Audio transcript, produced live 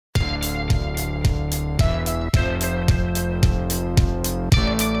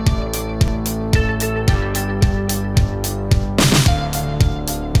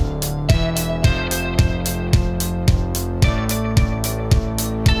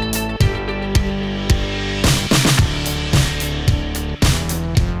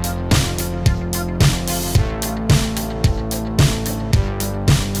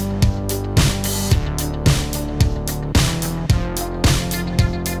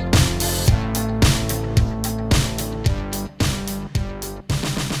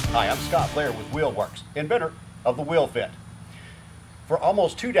Hi, I'm Scott Blair with Wheelworks, inventor of the wheel fit. For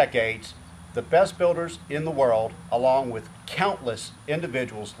almost 2 decades, the best builders in the world, along with countless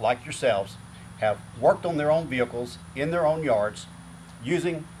individuals like yourselves, have worked on their own vehicles in their own yards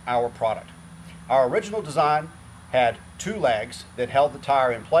using our product. Our original design had 2 legs that held the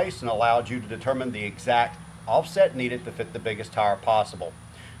tire in place and allowed you to determine the exact offset needed to fit the biggest tire possible.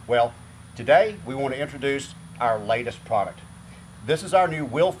 Well, today we want to introduce our latest product. This is our new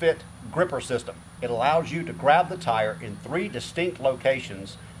wheel fit gripper system. It allows you to grab the tire in 3 distinct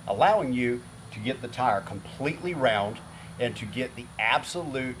locations, allowing you to get the tire completely round and to get the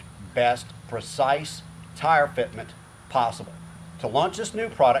absolute best precise tire fitment possible. To launch this new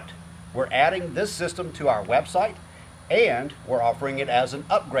product, we're adding this system to our website, and we're offering it as an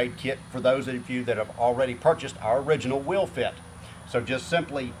upgrade kit for those of you that have already purchased our original wheel fit. So just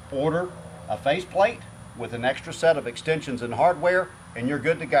simply order a faceplate with an extra set of extensions and hardware, and you're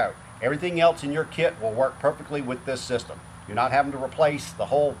good to go. Everything else in your kit will work perfectly with this system. You're not having to replace the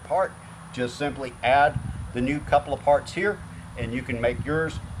whole part. Just simply add the new couple of parts here, and you can make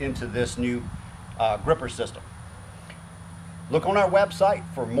yours into this new gripper system. Look on our website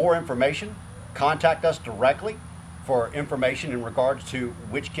for more information. Contact us directly for information in regards to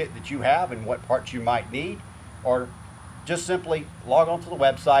which kit that you have and what parts you might need, or just simply log on to the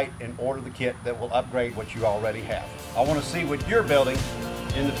website and order the kit that will upgrade what you already have. I want to see what you're building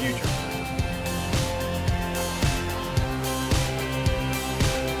in the future.